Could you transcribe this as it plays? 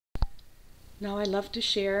Now I love to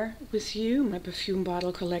share with you my perfume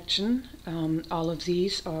bottle collection. All of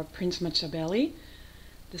these are Prince Matchabelli.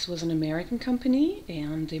 This was an American company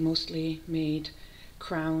and they mostly made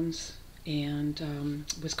crowns and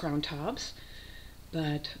with crown tops,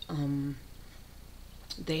 but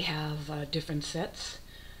they have different sets,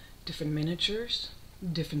 different miniatures,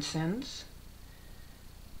 different scents,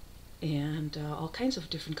 and all kinds of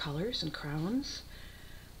different colors and crowns.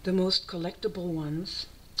 The most collectible ones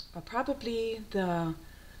are probably the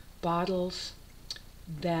bottles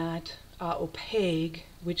that are opaque,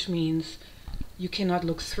 which means you cannot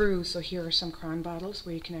look through. So here are some crown bottles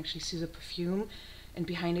where you can actually see the perfume, and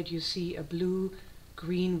behind it you see a blue,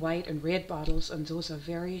 green, white and red bottles, and those are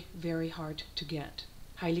very, very hard to get.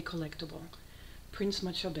 Highly collectible. Prince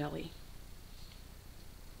Matchabelli.